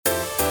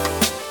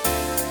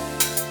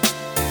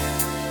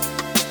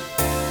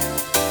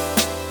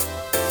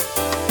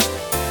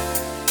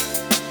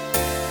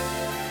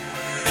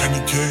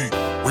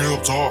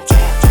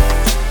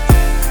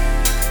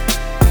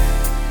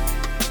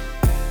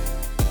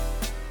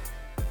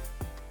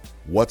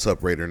What's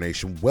up, Raider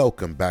Nation?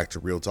 Welcome back to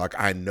Real Talk.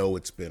 I know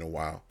it's been a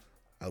while.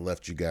 I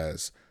left you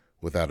guys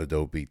without a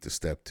dope beat to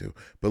step to.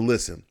 But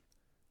listen,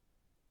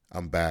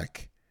 I'm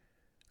back.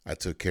 I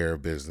took care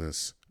of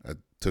business. I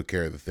took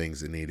care of the things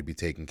that need to be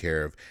taken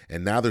care of.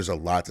 And now there's a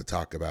lot to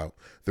talk about.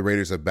 The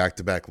Raiders have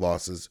back-to-back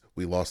losses.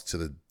 We lost to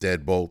the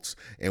Deadbolts,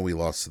 and we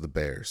lost to the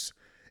Bears.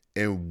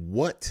 And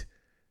what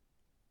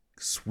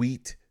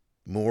sweet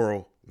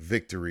moral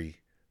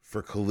victory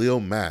for Khalil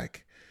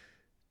Mack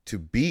to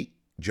beat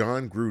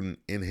Jon Gruden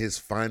in his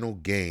final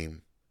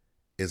game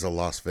is a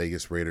Las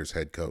Vegas Raiders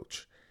head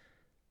coach.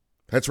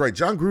 That's right,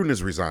 Jon Gruden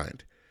has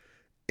resigned.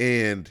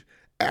 And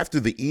after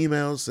the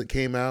emails that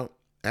came out,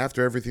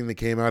 after everything that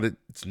came out,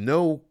 it's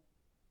no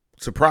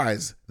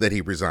surprise that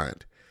he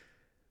resigned.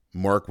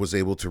 Mark was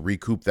able to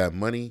recoup that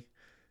money.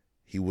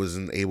 He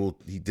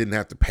didn't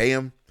have to pay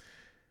him.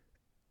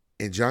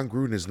 And Jon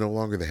Gruden is no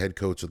longer the head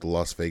coach of the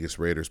Las Vegas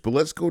Raiders. But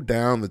let's go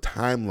down the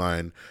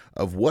timeline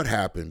of what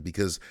happened,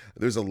 because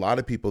there's a lot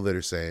of people that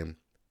are saying,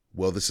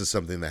 well, this is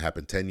something that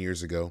happened 10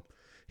 years ago.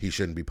 He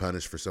shouldn't be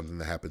punished for something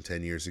that happened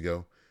 10 years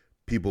ago.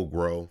 People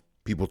grow.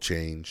 People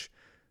change.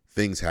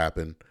 Things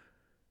happen.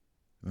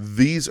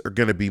 These are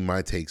going to be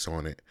my takes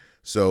on it.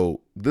 So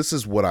this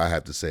is what I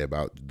have to say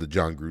about the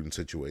Jon Gruden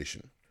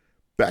situation.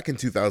 Back in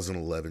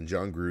 2011,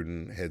 Jon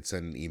Gruden had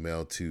sent an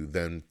email to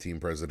then team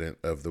president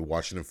of the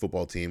Washington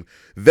football team,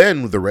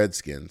 then the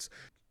Redskins,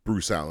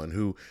 Bruce Allen,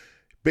 who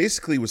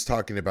basically was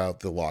talking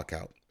about the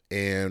lockout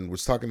and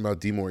was talking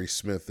about DeMaurice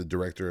Smith, the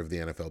director of the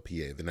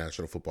NFLPA, the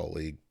National Football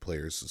League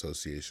Players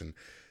Association,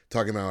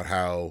 talking about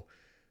how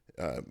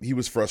he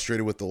was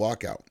frustrated with the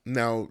lockout.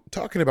 Now,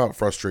 talking about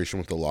frustration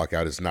with the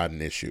lockout is not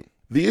an issue.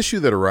 The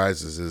issue that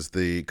arises is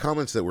the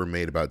comments that were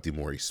made about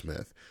DeMaurice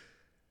Smith,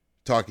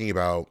 talking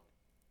about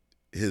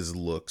his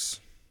looks,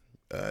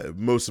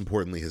 most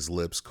importantly his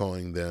lips,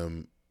 comparing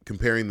them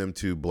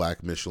to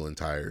black Michelin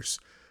tires,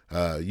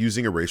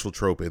 using a racial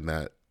trope in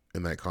that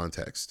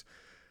context.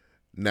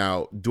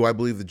 Now, do I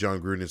believe that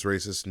Jon Gruden is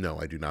racist? No,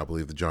 I do not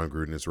believe that Jon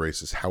Gruden is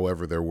racist.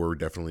 However, there were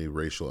definitely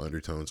racial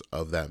undertones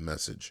of that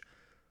message.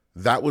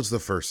 That was the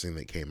first thing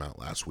that came out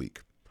last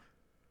week.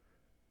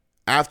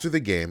 After the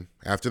game,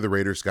 after the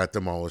Raiders got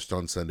demolished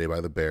on Sunday by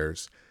the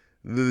Bears,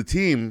 the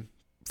team,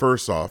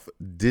 first off,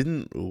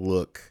 didn't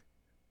look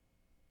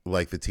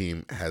like the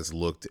team has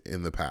looked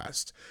in the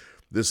past.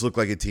 This looked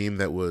like a team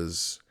that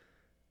was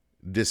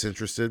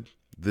disinterested.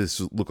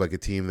 This looked like a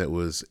team that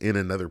was in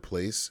another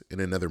place, in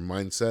another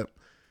mindset.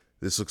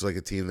 This looks like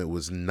a team that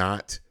was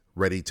not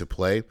ready to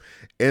play.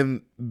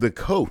 And the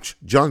coach,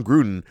 Jon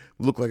Gruden,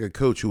 looked like a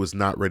coach who was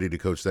not ready to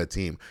coach that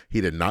team.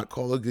 He did not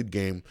call a good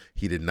game.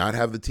 He did not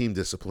have the team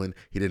disciplined.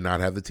 He did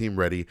not have the team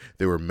ready.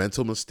 There were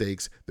mental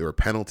mistakes. There were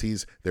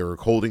penalties. There were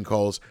holding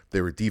calls.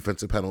 There were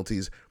defensive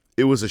penalties.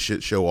 It was a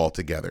shit show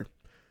altogether.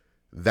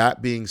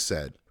 That being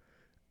said,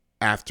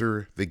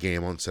 after the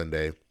game on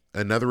Sunday,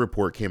 another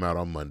report came out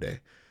on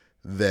Monday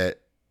that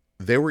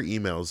there were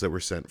emails that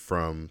were sent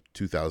from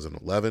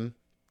 2011,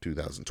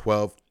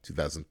 2012,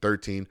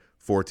 2013,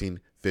 14,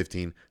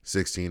 15,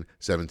 16,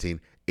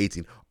 17,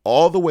 18,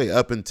 all the way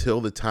up until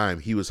the time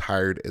he was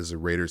hired as the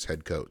Raiders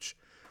head coach.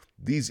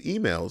 These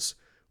emails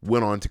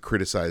went on to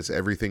criticize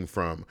everything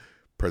from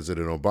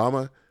President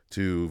Obama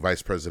to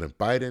Vice President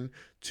Biden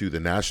to the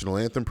national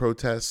anthem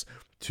protests,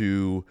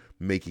 to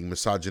making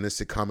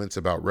misogynistic comments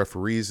about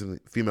referees and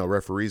female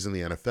referees in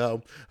the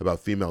NFL, about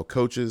female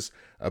coaches,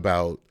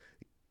 about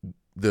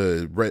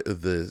the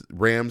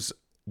Rams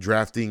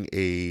drafting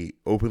a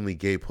openly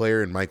gay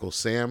player in Michael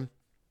Sam,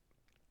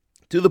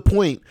 to the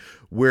point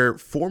where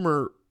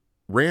former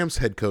Rams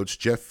head coach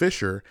Jeff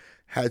Fisher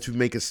had to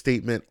make a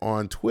statement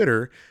on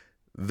Twitter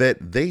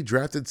that they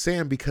drafted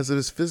Sam because of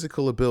his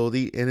physical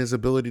ability and his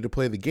ability to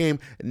play the game,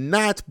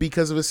 not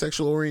because of his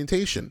sexual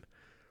orientation.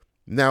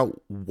 Now,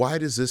 why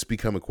does this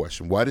become a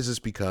question? Why does this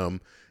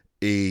become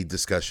a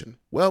discussion?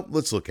 Well,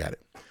 let's look at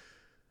it.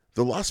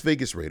 The Las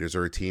Vegas Raiders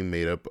are a team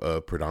made up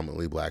of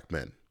predominantly black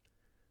men.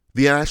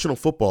 The National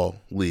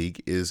Football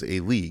League is a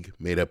league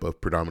made up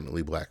of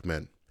predominantly black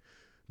men.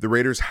 The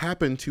Raiders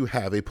happen to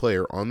have a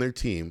player on their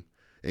team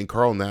in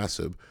Carl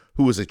Nassib,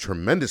 who is a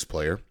tremendous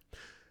player,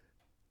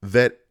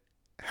 that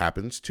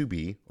happens to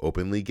be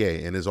openly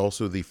gay and is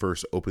also the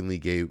first openly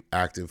gay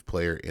active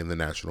player in the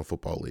National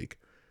Football League.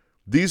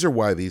 These are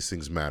why these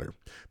things matter,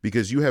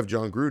 because you have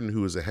Jon Gruden,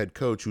 who is a head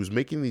coach, who's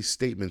making these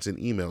statements and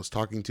emails,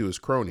 talking to his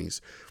cronies,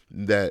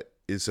 that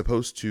is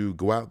supposed to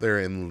go out there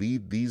and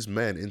lead these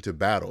men into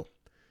battle.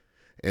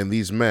 And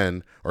these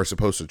men are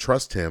supposed to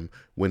trust him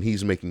when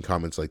he's making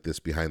comments like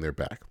this behind their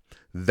back.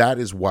 That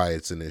is why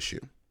it's an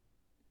issue.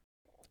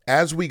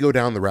 As we go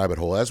down the rabbit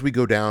hole, as we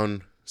go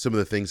down some of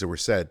the things that were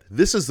said,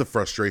 this is the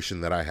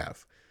frustration that I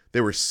have.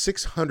 There were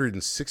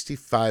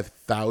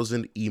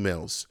 665,000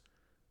 emails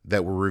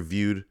that were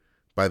reviewed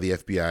by the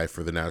FBI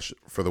for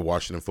the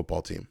Washington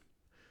football team.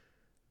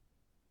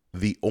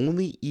 The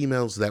only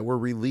emails that were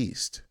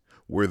released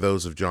were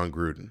those of Jon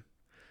Gruden.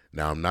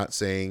 Now, I'm not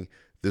saying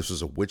this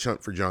was a witch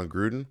hunt for Jon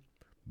Gruden,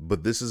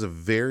 but this is a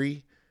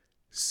very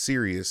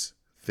serious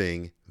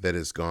thing that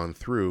has gone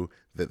through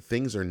that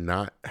things are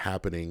not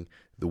happening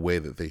the way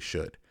that they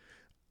should.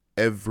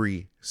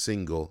 Every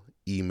single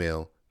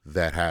email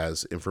that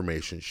has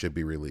information should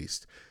be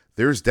released.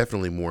 There's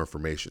definitely more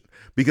information,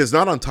 because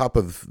not on top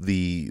of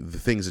the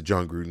things that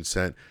Jon Gruden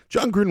sent,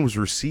 Jon Gruden was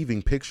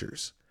receiving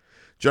pictures.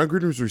 Jon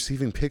Gruden was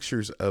receiving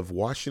pictures of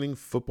Washington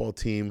football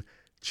team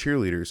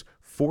cheerleaders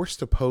forced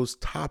to pose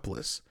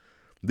topless.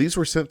 These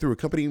were sent through a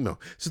company email.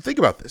 So think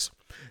about this.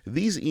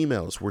 These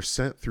emails were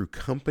sent through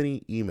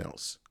company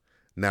emails.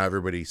 Now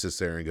everybody sits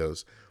there and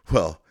goes,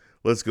 well,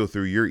 let's go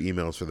through your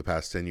emails for the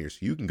past 10 years.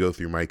 You can go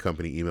through my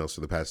company emails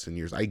for the past 10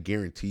 years. I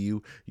guarantee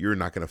you, you're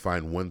not going to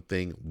find one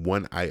thing,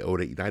 one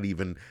iota, not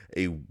even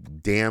a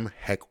damn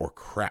heck or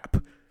crap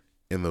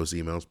in those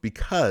emails,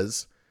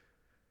 because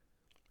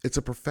it's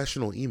a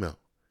professional email.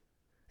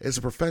 As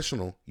a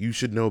professional, you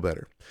should know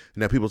better.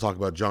 Now, people talk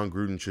about Jon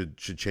Gruden should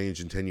change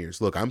in 10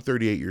 years. Look, I'm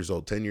 38 years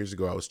old. 10 years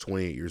ago, I was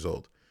 28 years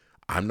old.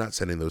 I'm not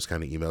sending those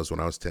kind of emails when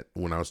I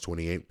was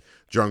 28.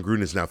 Jon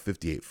Gruden is now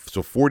 58.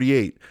 So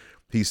 48,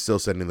 he's still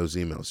sending those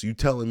emails. You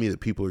telling me that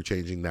people are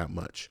changing that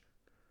much?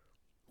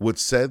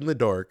 What's said in the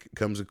dark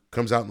comes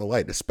out in the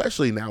light,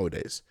 especially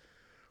nowadays.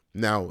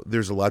 Now,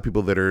 there's a lot of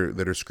people that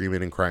are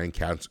screaming and crying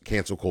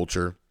cancel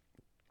culture,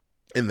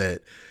 and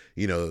that,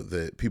 you know,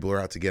 that people are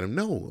out to get him.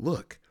 No,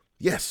 look.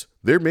 Yes,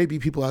 there may be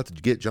people out to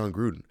get Jon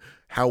Gruden.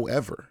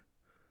 However,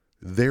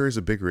 there is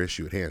a bigger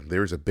issue at hand.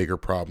 There is a bigger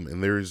problem,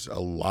 and there's a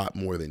lot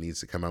more that needs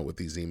to come out with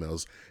these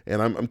emails.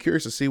 And I'm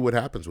curious to see what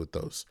happens with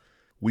those.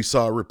 We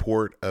saw a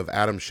report of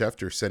Adam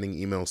Schefter sending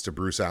emails to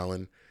Bruce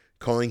Allen,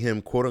 calling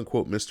him, quote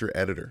unquote, Mr.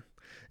 Editor,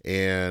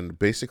 and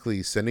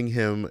basically sending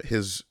him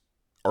his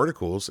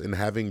articles and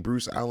having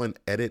Bruce Allen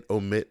edit,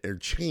 omit, or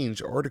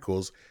change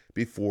articles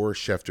before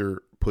Schefter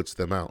puts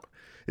them out.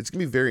 It's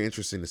going to be very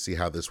interesting to see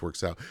how this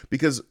works out,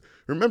 because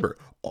remember,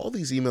 all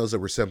these emails that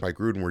were sent by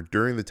Gruden were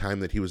during the time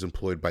that he was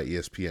employed by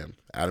ESPN.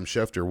 Adam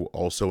Schefter,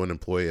 also an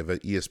employee of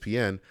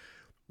ESPN,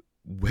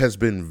 has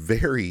been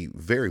very,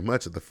 very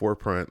much at the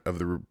forefront of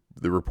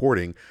the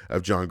reporting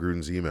of Jon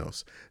Gruden's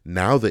emails.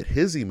 Now that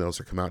his emails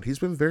are come out, he's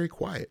been very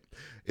quiet.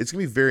 It's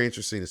going to be very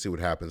interesting to see what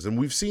happens. And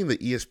we've seen that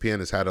ESPN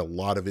has had a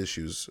lot of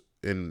issues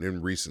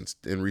in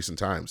recent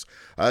times,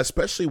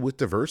 especially with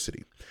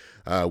diversity.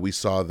 We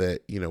saw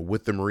that, you know,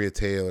 with the Maria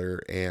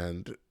Taylor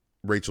and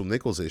Rachel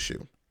Nichols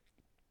issue.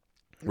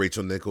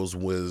 Rachel Nichols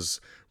was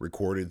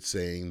recorded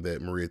saying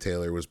that Maria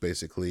Taylor was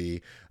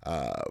basically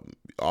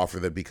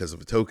offered that because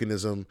of a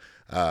tokenism,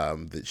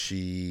 that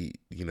she,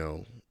 you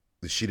know,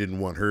 that she didn't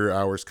want her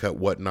hours cut,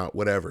 whatnot,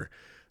 whatever.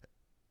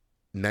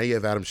 Now you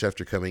have Adam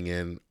Schefter coming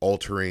in,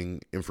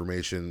 altering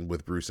information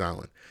with Bruce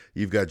Allen.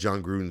 You've got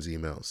Jon Gruden's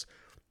emails.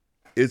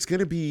 It's going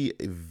to be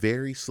a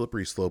very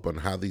slippery slope on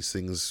how these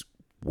things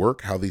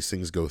work, how these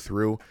things go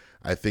through.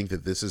 I think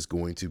that this is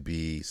going to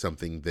be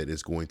something that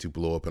is going to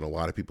blow up in a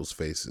lot of people's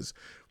faces.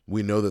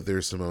 We know that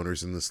there's some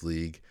owners in this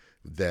league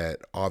that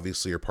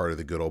obviously are part of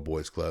the good old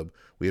boys club.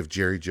 We have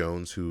Jerry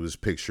Jones, who is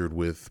pictured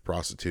with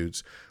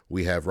prostitutes.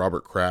 We have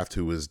Robert Kraft,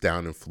 who is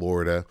down in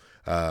Florida,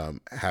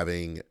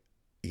 having,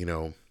 you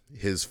know,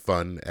 his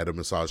fun at a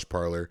massage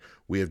parlor.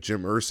 We have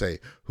Jim Irsay,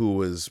 who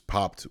was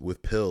popped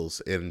with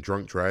pills and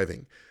drunk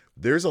driving.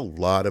 There's a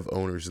lot of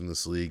owners in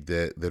this league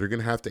that are going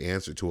to have to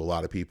answer to a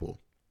lot of people.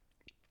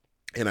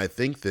 And I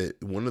think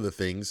that one of the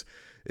things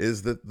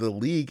is that the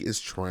league is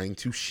trying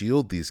to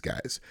shield these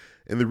guys.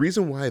 And the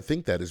reason why I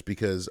think that is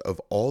because of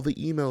all the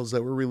emails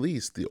that were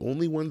released, the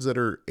only ones that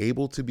are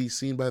able to be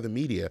seen by the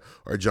media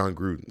are Jon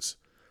Gruden's.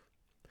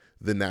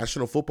 The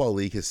National Football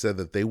League has said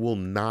that they will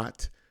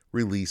not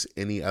release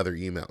any other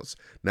emails.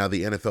 Now,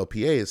 the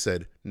NFLPA has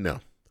said, no,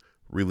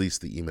 release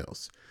the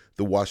emails.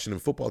 The Washington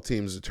football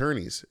team's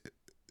attorneys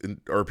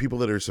or people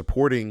that are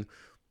supporting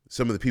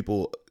some of the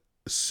people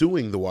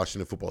suing the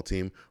Washington football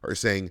team are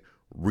saying,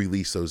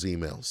 release those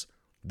emails.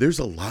 There's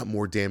a lot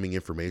more damning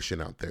information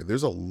out there.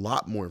 There's a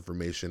lot more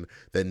information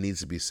that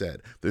needs to be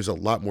said. There's a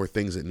lot more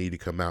things that need to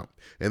come out.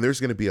 And there's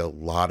going to be a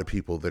lot of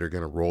people that are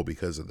going to roll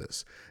because of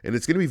this. And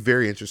it's going to be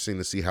very interesting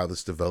to see how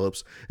this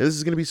develops. And this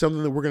is going to be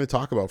something that we're going to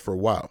talk about for a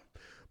while.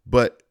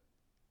 But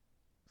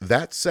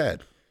that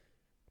said,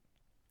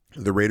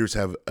 the Raiders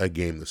have a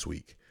game this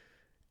week.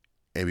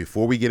 And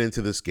before we get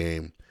into this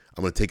game,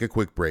 I'm going to take a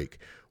quick break.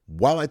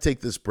 While I take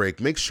this break,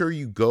 make sure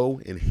you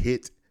go and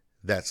hit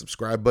that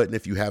subscribe button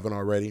if you haven't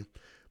already.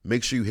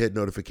 Make sure you hit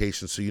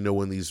notifications so you know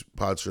when these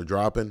pods are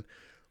dropping.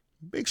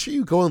 Make sure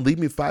you go and leave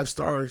me 5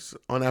 stars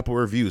on Apple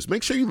Reviews.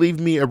 Make sure you leave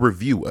me a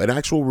review, an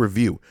actual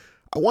review.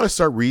 I want to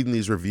start reading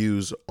these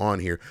reviews on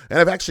here. And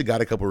I've actually got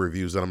a couple of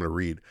reviews that I'm going to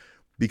read.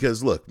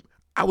 Because, look,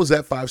 I was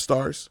at 5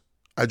 stars.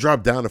 I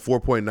dropped down to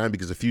 4.9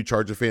 because a few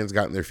Charger fans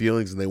got in their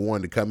feelings and they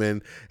wanted to come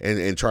in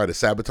and try to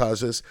sabotage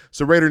this.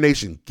 So, Raider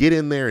Nation, get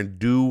in there and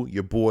do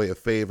your boy a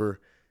favor.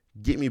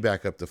 Get me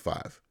back up to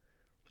 5.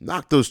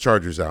 Knock those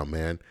Chargers out,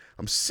 man.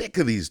 I'm sick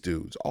of these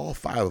dudes, all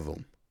 5 of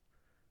them.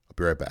 I'll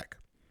be right back.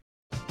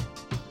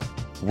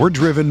 We're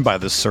driven by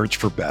the search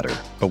for better.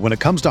 But when it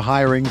comes to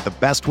hiring, the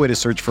best way to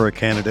search for a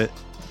candidate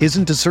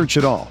isn't to search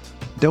at all.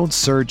 Don't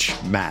search,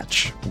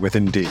 match with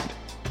Indeed.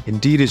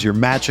 Indeed is your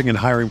matching and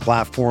hiring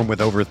platform with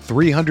over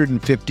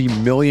 350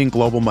 million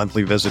global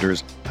monthly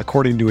visitors,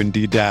 according to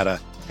Indeed data,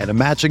 and a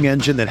matching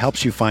engine that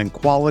helps you find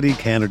quality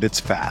candidates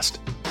fast.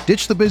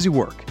 Ditch the busy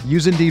work.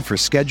 Use Indeed for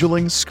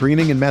scheduling,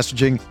 screening, and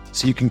messaging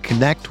so you can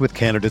connect with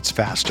candidates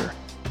faster.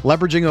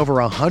 Leveraging over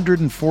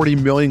 140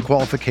 million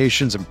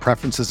qualifications and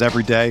preferences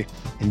every day,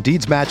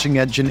 Indeed's matching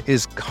engine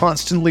is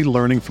constantly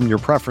learning from your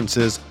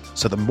preferences,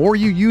 so the more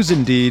you use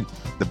Indeed,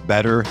 the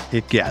better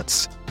it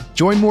gets.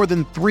 Join more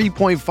than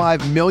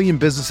 3.5 million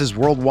businesses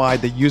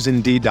worldwide that use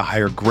Indeed to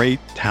hire great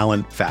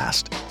talent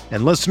fast.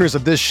 And listeners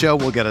of this show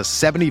will get a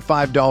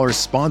 $75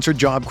 sponsored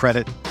job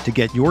credit to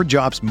get your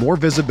jobs more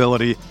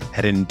visibility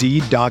at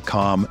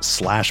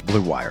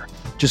Indeed.com/Blue Wire.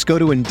 Just go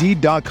to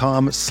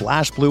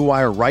Indeed.com/Blue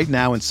Wire right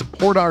now and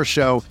support our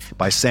show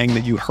by saying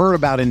that you heard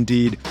about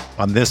Indeed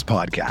on this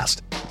podcast.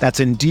 That's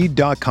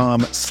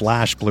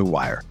Indeed.com/Blue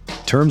Wire.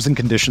 Terms and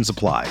conditions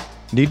apply.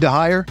 Need to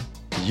hire?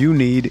 You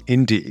need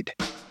Indeed.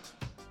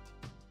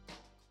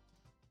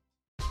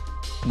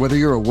 Whether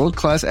you're a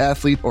world-class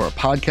athlete or a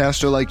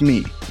podcaster like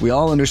me, we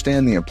all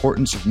understand the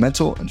importance of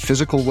mental and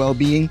physical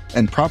well-being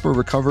and proper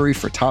recovery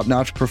for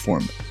top-notch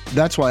performance.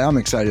 That's why I'm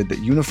excited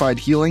that Unified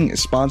Healing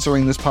is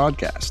sponsoring this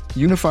podcast.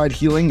 Unified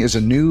Healing is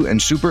a new and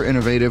super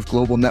innovative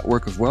global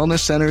network of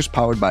wellness centers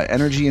powered by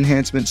Energy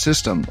Enhancement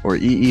System, or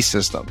EE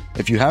System.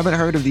 If you haven't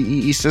heard of the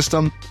EE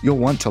System, you'll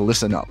want to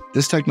listen up.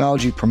 This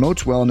technology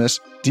promotes wellness,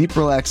 deep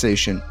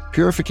relaxation,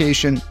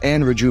 purification,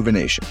 and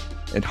rejuvenation.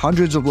 At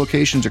hundreds of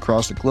locations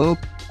across the globe,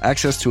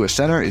 access to a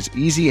center is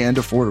easy and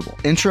affordable.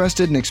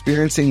 Interested in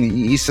experiencing the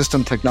EE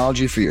System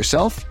technology for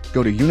yourself?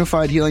 Go to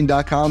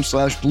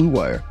unifiedhealing.com/Blue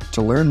Wire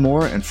to learn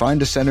more and find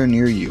a center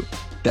near you.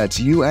 That's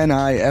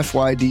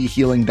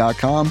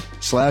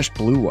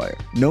UNIFYDhealing.com/Blue Wire.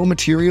 No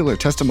material or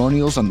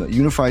testimonials on the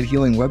Unified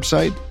Healing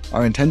website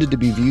are intended to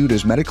be viewed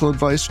as medical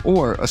advice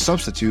or a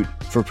substitute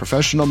for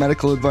professional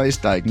medical advice,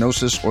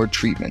 diagnosis, or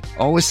treatment.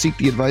 Always seek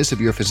the advice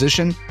of your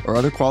physician or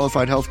other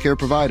qualified healthcare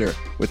provider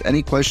with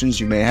any questions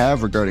you may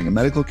have regarding a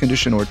medical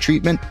condition or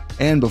treatment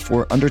and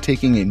before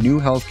undertaking a new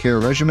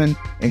healthcare regimen,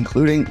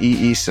 including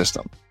EE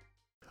System.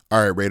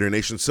 All right, Raider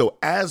Nation. So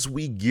as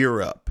we gear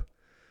up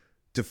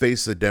to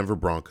face the Denver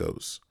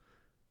Broncos,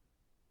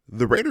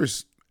 the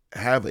Raiders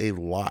have a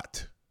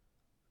lot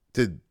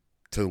to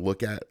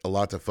look at, a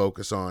lot to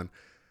focus on,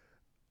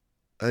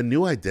 a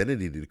new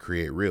identity to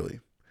create, really.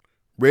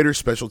 Raiders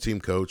special team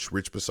coach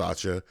Rich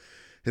Bisaccia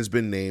has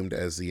been named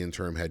as the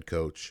interim head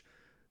coach.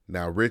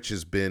 Now, Rich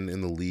has been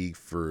in the league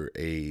for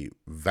a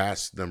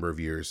vast number of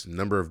years,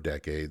 number of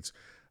decades.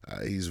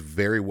 He's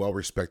very well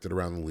respected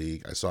around the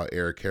league. I saw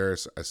Eric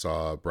Harris. I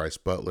saw Bryce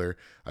Butler.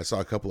 I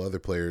saw a couple other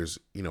players,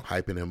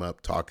 hyping him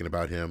up, talking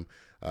about him,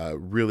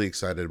 really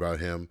excited about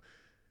him.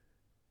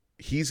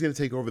 He's going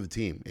to take over the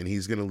team, and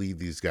he's going to lead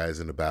these guys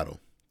into battle.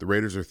 The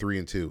Raiders are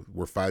 3-2.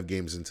 We're 5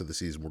 games into the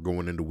season. We're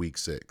going into week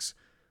 6.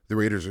 The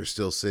Raiders are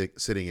still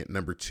sitting at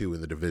number 2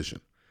 in the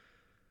division.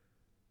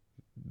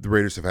 The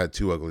Raiders have had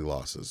 2 ugly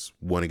losses,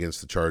 one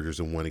against the Chargers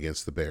and one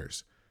against the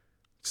Bears.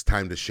 It's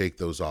time to shake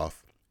those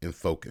off and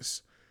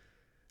focus.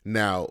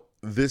 Now,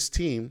 this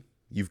team,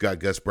 you've got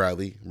Gus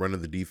Bradley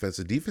running the defense.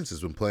 The defense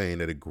has been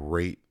playing at a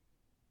great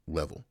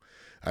level.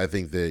 I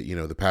think that,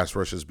 the pass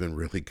rush has been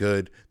really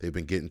good. They've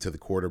been getting to the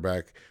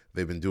quarterback.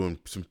 They've been doing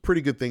some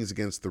pretty good things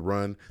against the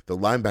run. The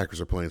linebackers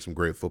are playing some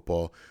great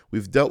football.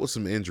 We've dealt with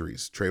some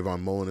injuries.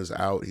 Trayvon Mullen is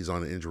out. He's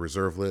on an injury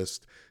reserve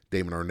list.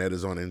 Damon Arnett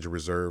is on injury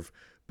reserve.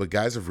 But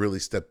guys have really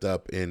stepped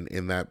up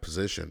in that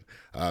position.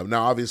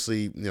 Now,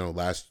 obviously,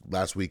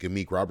 last week,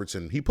 Amik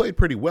Robertson, he played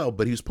pretty well,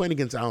 but he was playing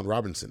against Allen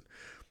Robinson.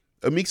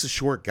 Amik's a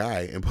short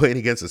guy, and playing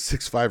against a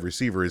 6'5"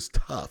 receiver is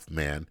tough,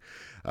 man.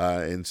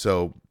 And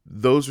so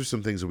those are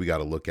some things that we got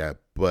to look at.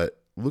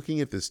 But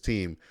looking at this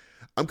team,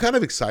 I'm kind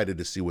of excited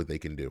to see what they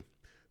can do.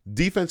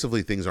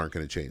 Defensively, things aren't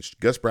going to change.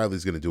 Gus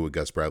Bradley's going to do what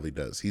Gus Bradley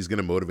does. He's going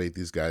to motivate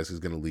these guys. He's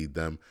going to lead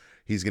them.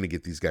 He's going to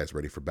get these guys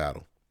ready for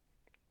battle.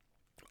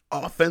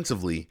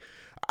 Offensively,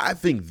 I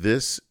think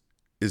this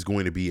is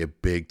going to be a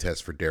big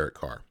test for Derek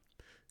Carr.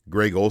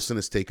 Greg Olsen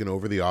has taken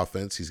over the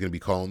offense. He's going to be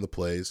calling the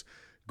plays.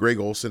 Greg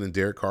Olsen and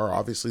Derek Carr,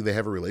 obviously, they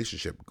have a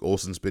relationship.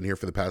 Olsen's been here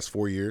for the past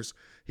 4 years.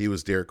 He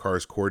was Derek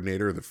Carr's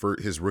coordinator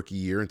his rookie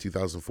year in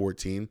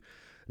 2014.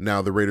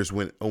 Now, the Raiders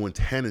went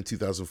 0-10 in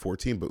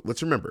 2014, but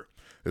let's remember,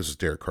 this was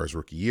Derek Carr's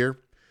rookie year.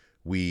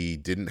 We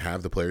didn't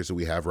have the players that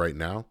we have right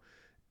now,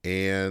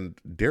 and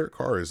Derek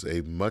Carr is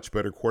a much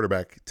better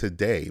quarterback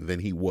today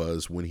than he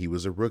was when he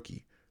was a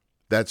rookie.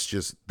 That's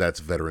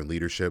veteran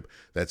leadership.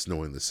 That's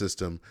knowing the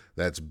system.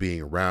 That's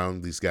being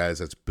around these guys.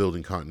 That's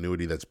building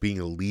continuity. That's being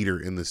a leader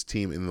in this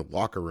team in the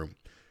locker room.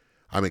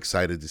 I'm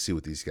excited to see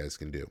what these guys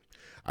can do.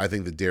 I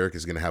think that Derek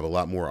is going to have a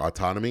lot more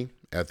autonomy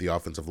at the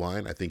offensive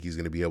line. I think he's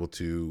going to be able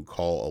to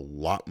call a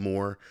lot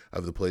more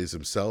of the plays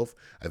himself.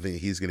 I think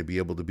he's going to be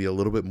able to be a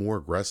little bit more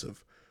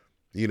aggressive.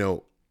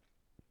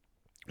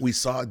 We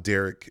saw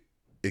Derek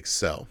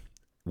excel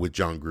with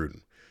John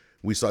Gruden.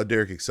 We saw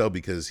Derek excel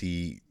because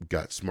he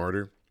got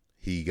smarter.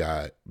 He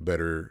got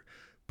better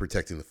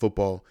protecting the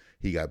football.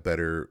 He got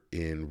better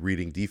in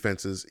reading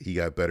defenses. He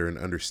got better in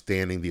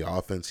understanding the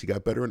offense. He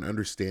got better in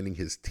understanding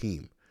his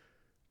team.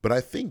 But I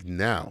think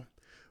now,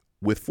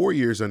 with 4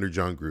 years under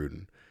John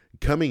Gruden,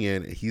 coming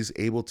in, he's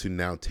able to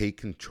now take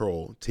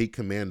control, take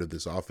command of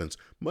this offense,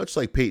 much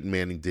like Peyton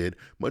Manning did,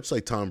 much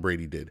like Tom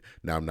Brady did.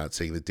 Now, I'm not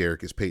saying that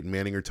Derek is Peyton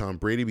Manning or Tom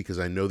Brady, because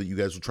I know that you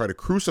guys will try to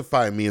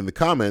crucify me in the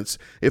comments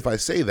if I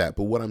say that.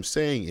 But what I'm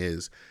saying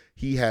is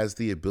he has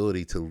the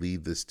ability to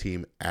lead this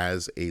team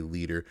as a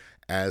leader,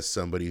 as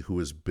somebody who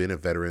has been a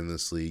veteran in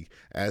this league,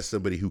 as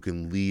somebody who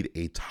can lead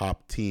a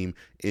top team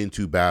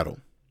into battle.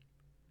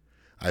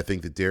 I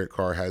think that Derek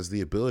Carr has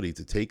the ability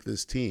to take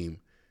this team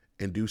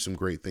and do some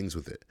great things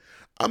with it.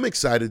 I'm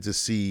excited to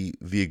see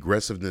the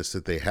aggressiveness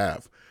that they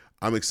have.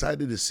 I'm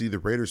excited to see the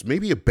Raiders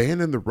maybe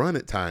abandon the run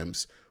at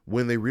times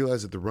when they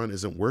realize that the run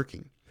isn't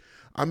working.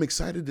 I'm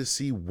excited to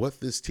see what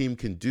this team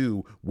can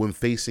do when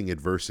facing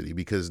adversity,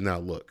 because now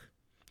look,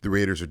 the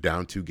Raiders are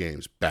down 2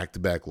 games,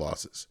 back-to-back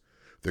losses.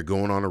 They're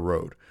going on a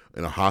road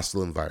in a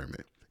hostile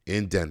environment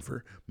in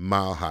Denver,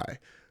 Mile High,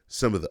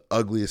 some of the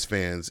ugliest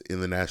fans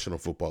in the National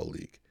Football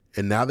League.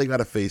 And now they got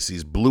to face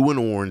these blue and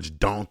orange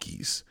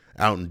donkeys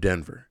out in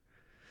Denver.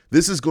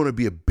 This is going to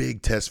be a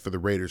big test for the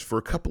Raiders for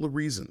a couple of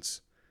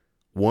reasons.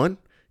 One,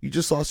 you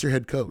just lost your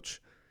head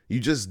coach. You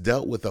just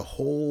dealt with a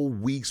whole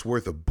week's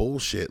worth of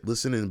bullshit,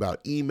 listening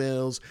about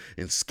emails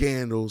and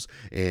scandals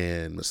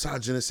and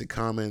misogynistic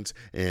comments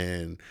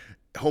and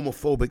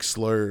homophobic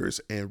slurs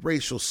and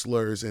racial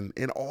slurs and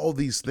all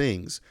these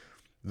things.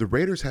 The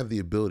Raiders have the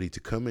ability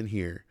to come in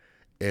here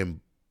and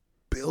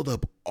build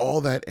up all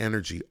that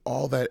energy,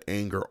 all that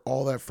anger,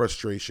 all that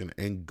frustration,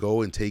 and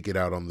go and take it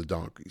out on the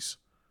donkeys.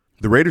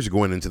 The Raiders are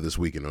going into this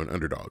weekend an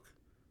underdog.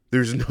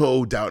 There's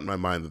no doubt in my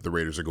mind that the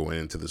Raiders are going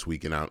into this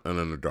weekend out an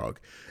underdog.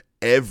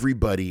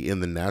 Everybody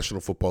in the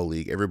National Football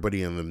League,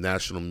 everybody in the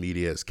national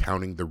media is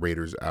counting the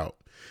Raiders out.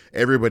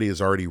 Everybody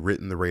has already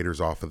written the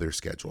Raiders off of their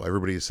schedule.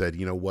 Everybody has said,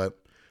 you know what?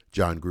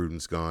 John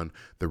Gruden's gone.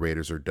 The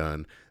Raiders are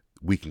done.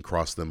 We can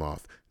cross them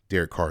off.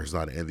 Derek Carr is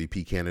not an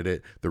MVP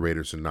candidate. The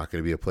Raiders are not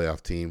going to be a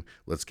playoff team.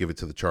 Let's give it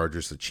to the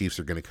Chargers. The Chiefs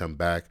are going to come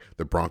back.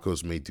 The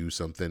Broncos may do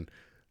something.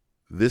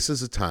 This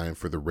is a time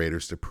for the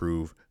Raiders to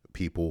prove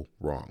people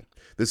wrong.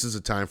 This is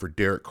a time for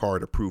Derek Carr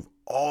to prove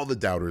all the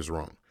doubters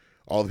wrong.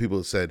 All the people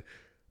that said,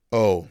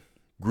 oh,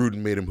 Gruden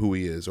made him who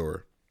he is,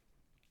 or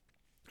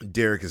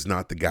Derek is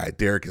not the guy.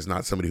 Derek is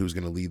not somebody who's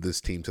going to lead this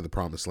team to the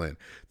promised land.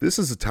 This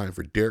is a time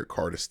for Derek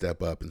Carr to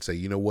step up and say,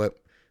 you know what?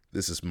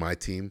 This is my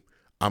team.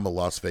 I'm a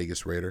Las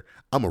Vegas Raider.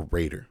 I'm a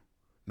Raider.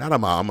 Not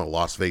I'm a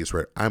Las Vegas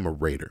Raider. I'm a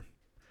Raider.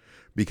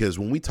 Because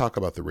when we talk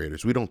about the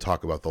Raiders, we don't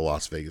talk about the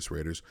Las Vegas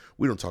Raiders.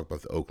 We don't talk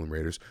about the Oakland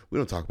Raiders. We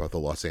don't talk about the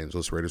Los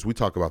Angeles Raiders. We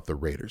talk about the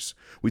Raiders.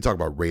 We talk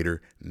about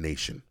Raider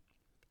Nation,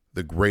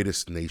 the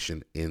greatest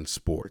nation in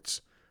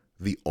sports,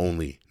 the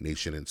only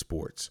nation in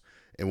sports.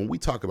 And when we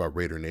talk about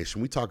Raider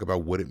Nation, we talk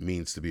about what it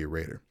means to be a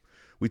Raider.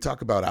 We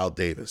talk about Al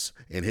Davis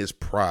and his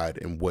pride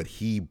and what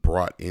he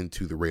brought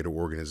into the Raider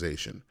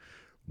organization,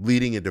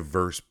 leading a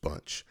diverse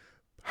bunch,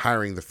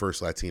 hiring the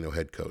first Latino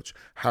head coach,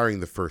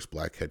 hiring the first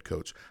black head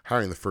coach,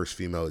 hiring the first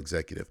female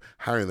executive,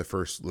 hiring the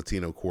first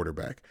Latino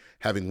quarterback,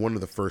 having one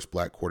of the first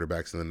black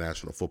quarterbacks in the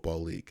National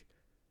Football League,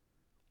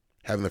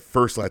 having the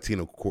first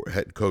Latino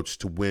head coach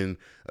to win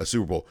a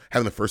Super Bowl,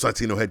 having the first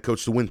Latino head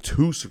coach to win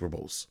 2 Super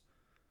Bowls.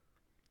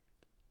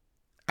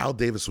 Al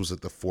Davis was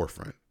at the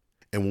forefront.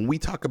 And when we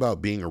talk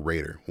about being a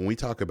Raider, when we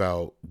talk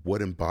about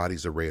what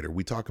embodies a Raider,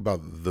 we talk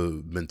about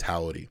the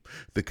mentality,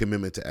 the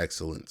commitment to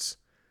excellence,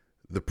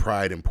 the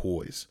pride and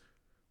poise.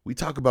 We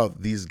talk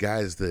about these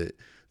guys that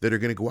are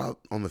going to go out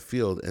on the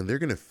field and they're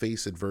going to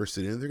face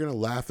adversity and they're going to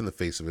laugh in the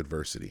face of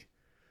adversity.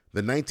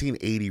 The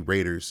 1980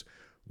 Raiders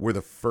were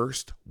the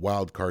first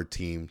wild card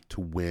team to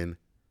win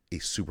a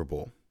Super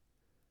Bowl.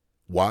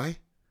 Why?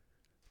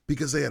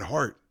 Because they had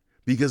heart,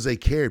 because they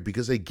cared,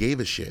 because they gave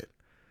a shit.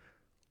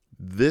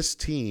 This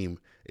team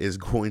is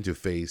going to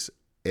face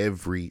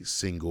every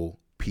single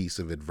piece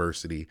of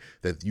adversity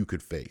that you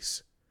could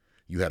face.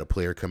 You had a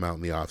player come out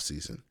in the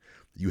offseason.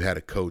 You had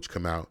a coach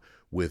come out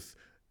with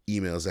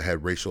emails that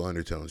had racial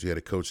undertones. You had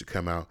a coach that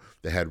come out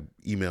that had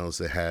emails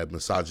that had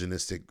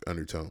misogynistic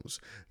undertones.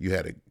 You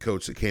had a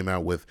coach that came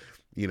out with,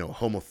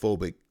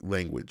 homophobic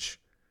language.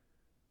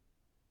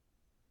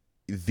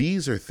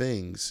 These are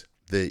things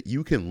that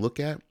you can look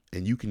at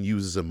and you can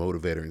use as a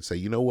motivator and say,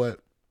 you know what?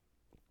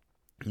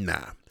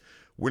 Nah.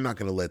 We're not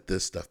going to let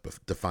this stuff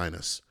define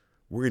us.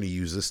 We're going to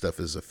use this stuff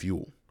as a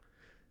fuel.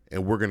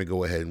 And we're going to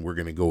go ahead and we're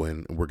going to go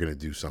in and we're going to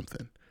do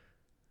something.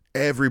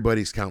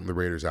 Everybody's counting the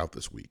Raiders out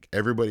this week.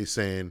 Everybody's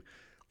saying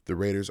the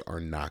Raiders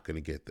are not going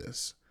to get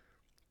this.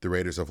 The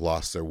Raiders have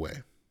lost their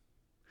way.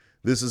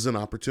 This is an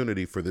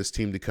opportunity for this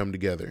team to come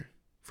together,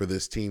 for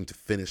this team to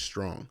finish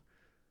strong.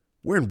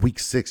 We're in week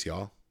 6,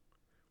 y'all.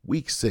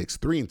 Week 6,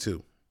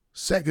 3-2,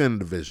 second in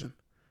the division,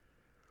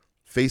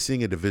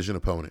 facing a division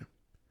opponent.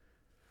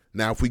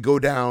 Now, if we go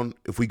down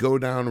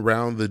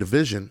around the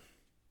division,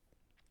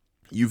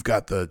 you've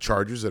got the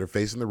Chargers that are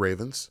facing the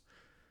Ravens.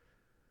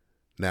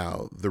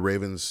 Now, the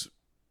Ravens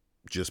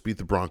just beat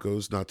the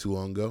Broncos not too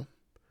long ago.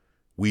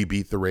 We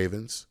beat the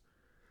Ravens.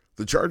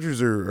 The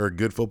Chargers are a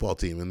good football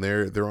team, and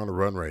they're on a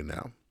run right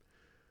now.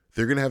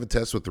 They're going to have a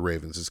test with the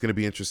Ravens. It's going to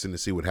be interesting to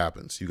see what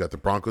happens. You got the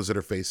Broncos that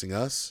are facing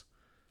us,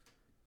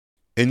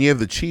 and you have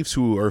the Chiefs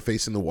who are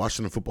facing the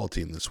Washington football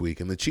team this week.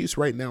 And the Chiefs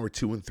right now are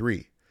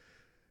 2-3.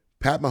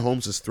 Pat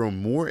Mahomes has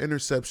thrown more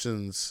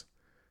interceptions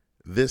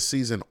this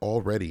season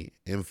already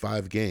in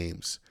 5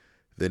 games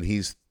than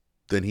he's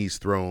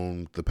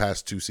thrown the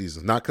past 2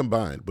 seasons. Not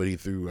combined, but he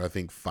threw, I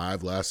think,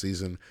 5 last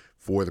season,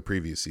 4 the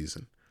previous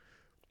season.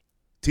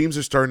 Teams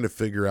are starting to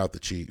figure out the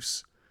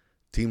Chiefs.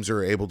 Teams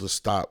are able to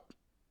stop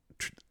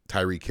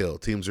Tyreek Hill.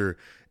 Teams are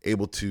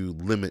able to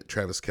limit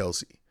Travis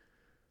Kelce.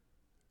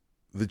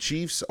 The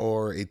Chiefs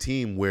are a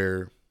team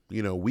where,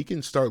 we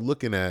can start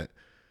looking at,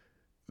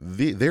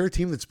 they're a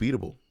team that's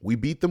beatable. We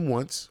beat them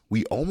once.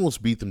 We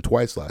almost beat them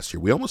twice last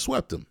year. We almost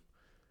swept them.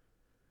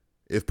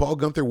 If Paul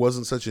Guenther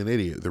wasn't such an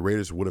idiot, the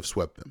Raiders would have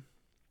swept them.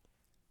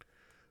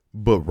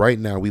 But right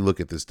now, we look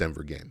at this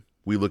Denver game.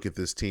 We look at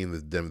this team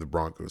that the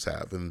Broncos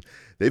have, and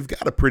they've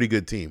got a pretty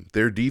good team.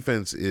 Their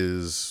defense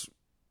is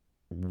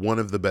one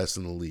of the best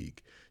in the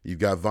league. You've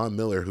got Von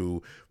Miller,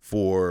 who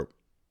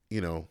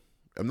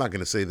I'm not going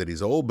to say that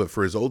he's old, but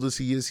for as old as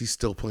he is, he's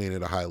still playing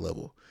at a high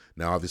level.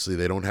 Now, obviously,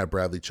 they don't have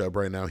Bradley Chubb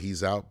right now.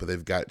 He's out, but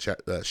they've got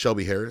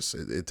Shelby Harris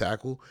at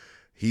tackle.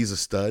 He's a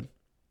stud.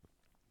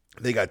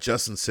 They got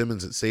Justin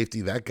Simmons at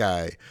safety. That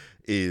guy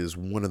is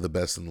one of the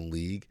best in the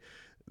league.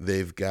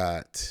 They've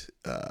got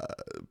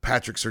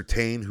Patrick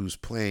Surtain, who's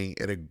playing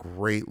at a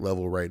great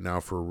level right now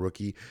for a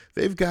rookie.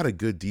 They've got a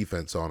good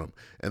defense on them,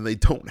 and they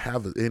don't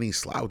have any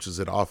slouches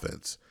at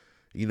offense.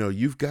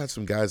 You've got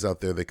some guys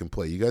out there that can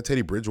play. You got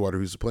Teddy Bridgewater,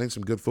 who's playing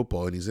some good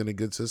football, and he's in a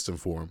good system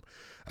for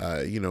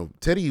him.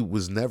 Teddy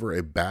was never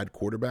a bad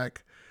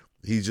quarterback.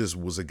 He just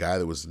was a guy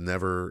that was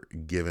never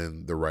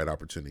given the right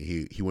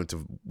opportunity. He went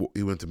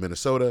to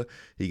Minnesota.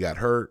 He got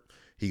hurt.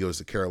 He goes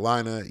to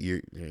Carolina.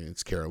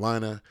 It's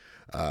Carolina.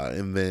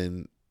 And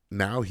then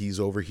now he's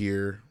over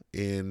here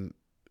in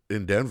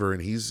Denver,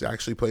 and he's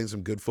actually playing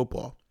some good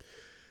football.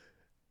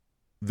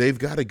 They've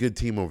got a good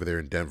team over there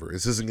in Denver.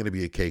 This isn't going to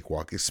be a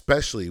cakewalk,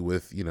 especially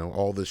with,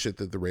 all the shit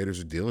that the Raiders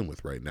are dealing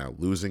with right now.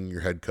 Losing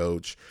your head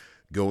coach,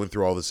 going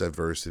through all this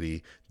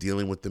adversity,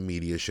 dealing with the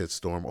media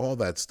shitstorm, all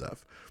that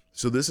stuff.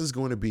 So this is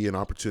going to be an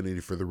opportunity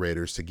for the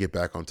Raiders to get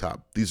back on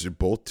top. These are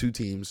both 2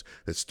 teams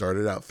that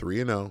started out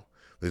 3-0.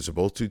 These are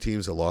both 2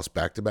 teams that lost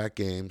back-to-back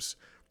games.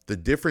 The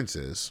difference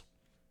is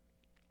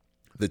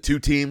the 2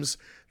 teams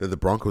that the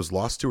Broncos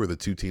lost to are the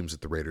 2 teams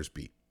that the Raiders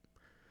beat.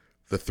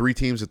 The 3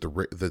 teams that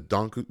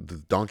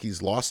the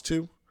Donkeys lost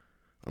to,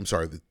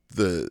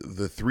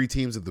 the 3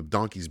 teams that the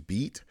Donkeys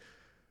beat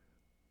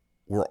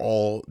were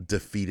all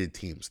defeated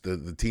teams.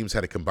 The teams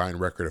had a combined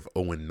record of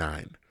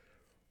 0-9.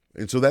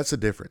 And so that's the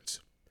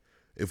difference.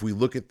 If we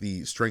look at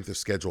the strength of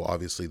schedule,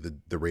 obviously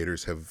the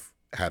Raiders have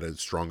had a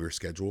stronger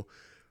schedule.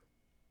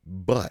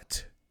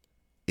 But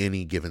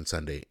any given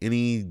Sunday,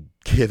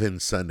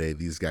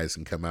 these guys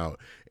can come out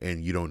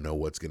and you don't know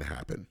what's going to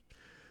happen.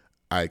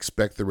 I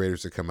expect the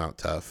Raiders to come out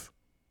tough.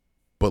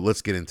 But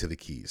let's get into the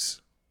keys.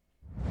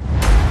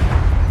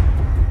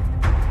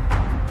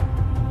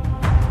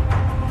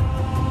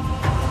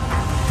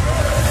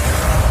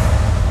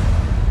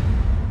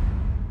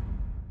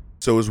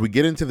 So as we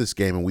get into this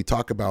game and we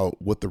talk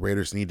about what the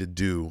Raiders need to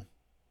do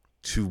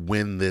to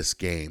win this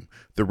game,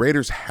 the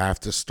Raiders have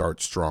to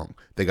start strong.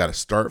 They got to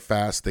start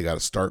fast. They got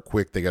to start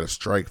quick. They got to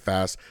strike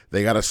fast.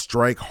 They got to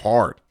strike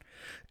hard.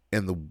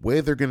 And the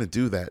way they're going to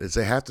do that is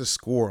they have to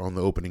score on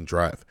the opening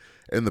drive.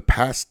 In the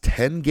past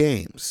 10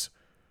 games,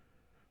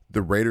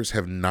 the Raiders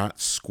have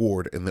not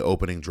scored in the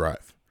opening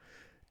drive.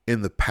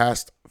 In the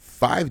past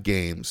 5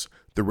 games,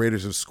 the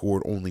Raiders have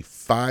scored only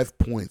 5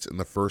 points in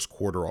the first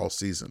quarter all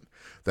season.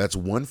 That's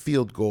 1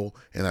 field goal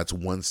and that's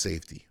 1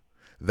 safety.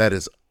 That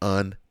is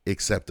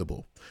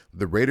unacceptable.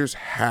 The Raiders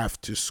have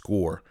to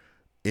score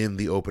in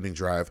the opening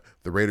drive.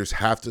 The Raiders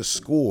have to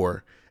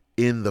score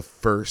in the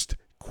first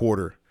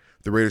quarter.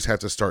 The Raiders have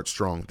to start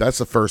strong. That's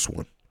the first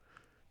one.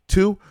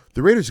 2,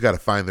 the Raiders got to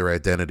find their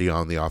identity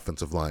on the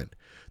offensive line.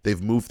 They've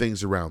moved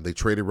things around. They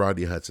traded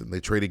Rodney Hudson. They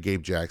traded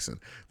Gabe Jackson.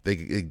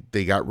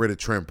 They got rid of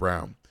Trent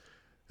Brown.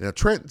 Now,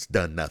 Trent's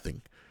done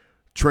nothing.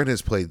 Trent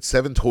has played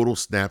 7 total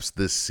snaps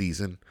this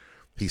season.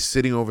 He's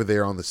sitting over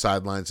there on the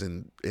sidelines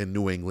in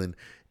New England,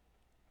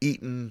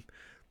 eating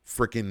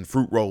freaking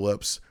fruit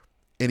roll-ups,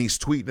 and he's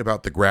tweeting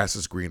about the grass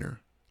is greener.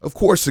 Of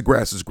course the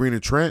grass is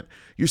greener, Trent.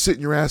 You're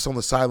sitting your ass on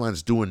the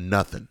sidelines doing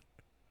nothing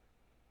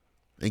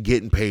and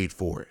getting paid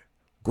for it.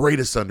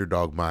 Greatest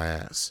underdog, my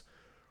ass.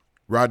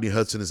 Rodney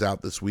Hudson is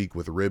out this week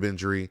with a rib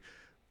injury.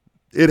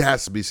 It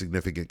has to be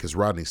significant because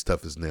Rodney's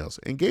tough as nails.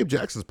 And Gabe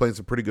Jackson's playing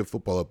some pretty good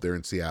football up there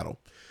in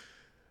Seattle.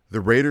 The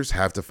Raiders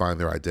have to find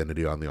their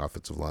identity on the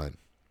offensive line.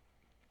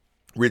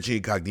 Richie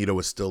Incognito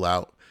is still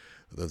out.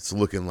 It's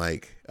looking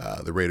like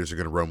the Raiders are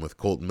going to run with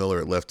Colton Miller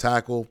at left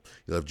tackle.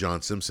 You'll have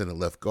John Simpson at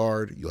left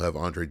guard. You'll have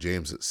Andre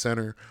James at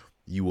center.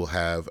 You will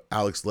have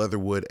Alex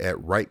Leatherwood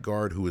at right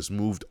guard, who has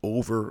moved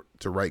over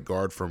to right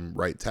guard from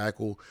right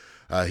tackle.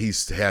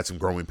 He's had some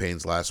growing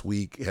pains last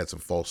week. He had some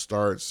false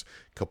starts,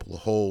 a couple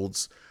of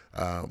holds.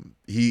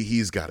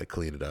 He's got to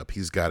clean it up.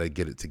 He's got to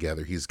get it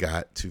together. He's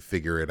got to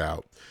figure it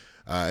out.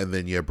 And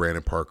then you have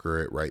Brandon Parker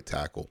at right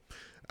tackle.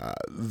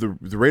 The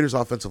Raiders'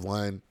 offensive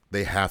line,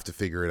 they have to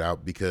figure it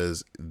out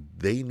because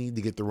they need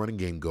to get the running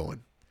game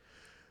going.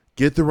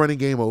 Get the running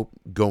game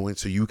going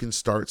so you can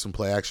start some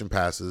play action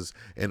passes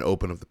and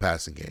open up the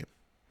passing game.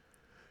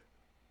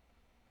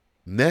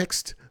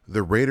 Next,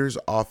 the Raiders'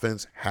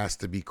 offense has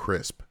to be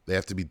crisp. They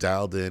have to be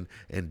dialed in,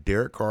 and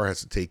Derek Carr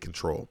has to take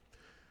control.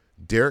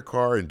 Derek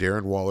Carr and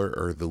Darren Waller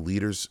are the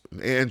leaders,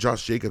 and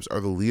Josh Jacobs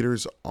are the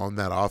leaders on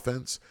that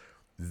offense.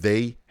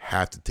 They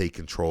have to take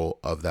control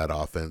of that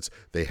offense.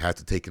 They have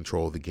to take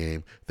control of the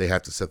game. They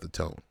have to set the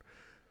tone.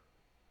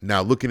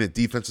 Now, looking at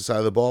defensive side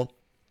of the ball,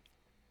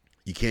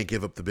 you can't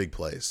give up the big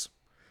plays.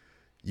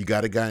 You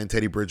got a guy in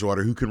Teddy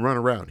Bridgewater who can run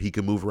around. He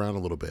can move around a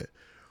little bit.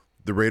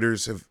 The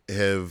Raiders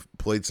have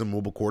played some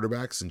mobile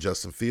quarterbacks in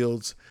Justin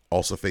Fields,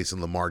 also facing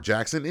Lamar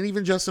Jackson, and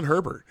even Justin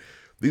Herbert.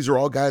 These are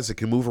all guys that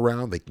can move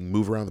around. They can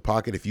move around the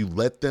pocket. If you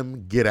let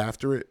them get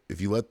after it, if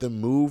you let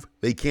them move,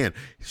 they can.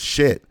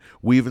 Shit,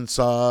 we even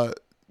saw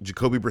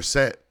Jacoby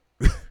Brissett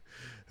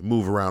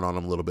move around on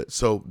them a little bit.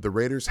 So the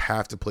Raiders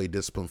have to play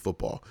disciplined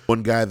football.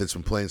 One guy that's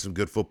been playing some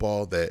good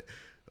football that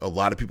a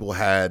lot of people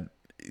had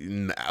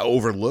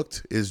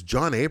overlooked is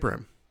John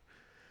Abram.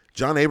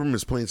 John Abram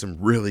is playing some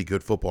really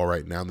good football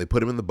right now, and they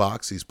put him in the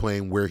box. He's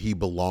playing where he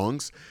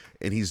belongs,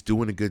 and he's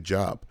doing a good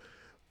job.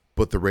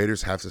 But the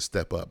Raiders have to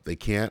step up. They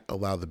can't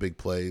allow the big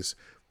plays.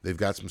 They've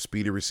got some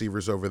speedy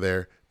receivers over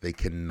there. They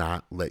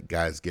cannot let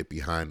guys get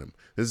behind them.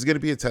 This is going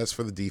to be a test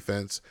for the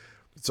defense.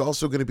 It's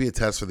also going to be a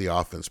test for the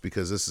offense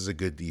because this is a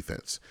good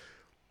defense.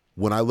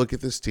 When I look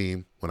at this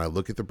team, when I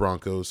look at the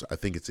Broncos, I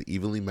think it's an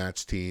evenly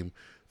matched team.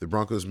 The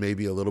Broncos may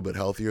be a little bit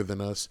healthier than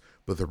us,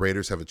 but the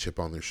Raiders have a chip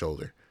on their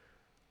shoulder.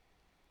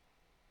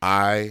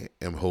 I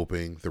am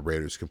hoping the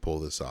Raiders can pull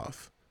this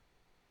off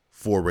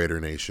for Raider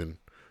Nation,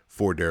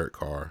 for Derek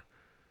Carr,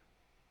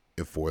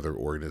 and for their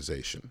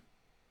organization.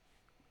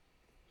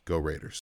 Go Raiders.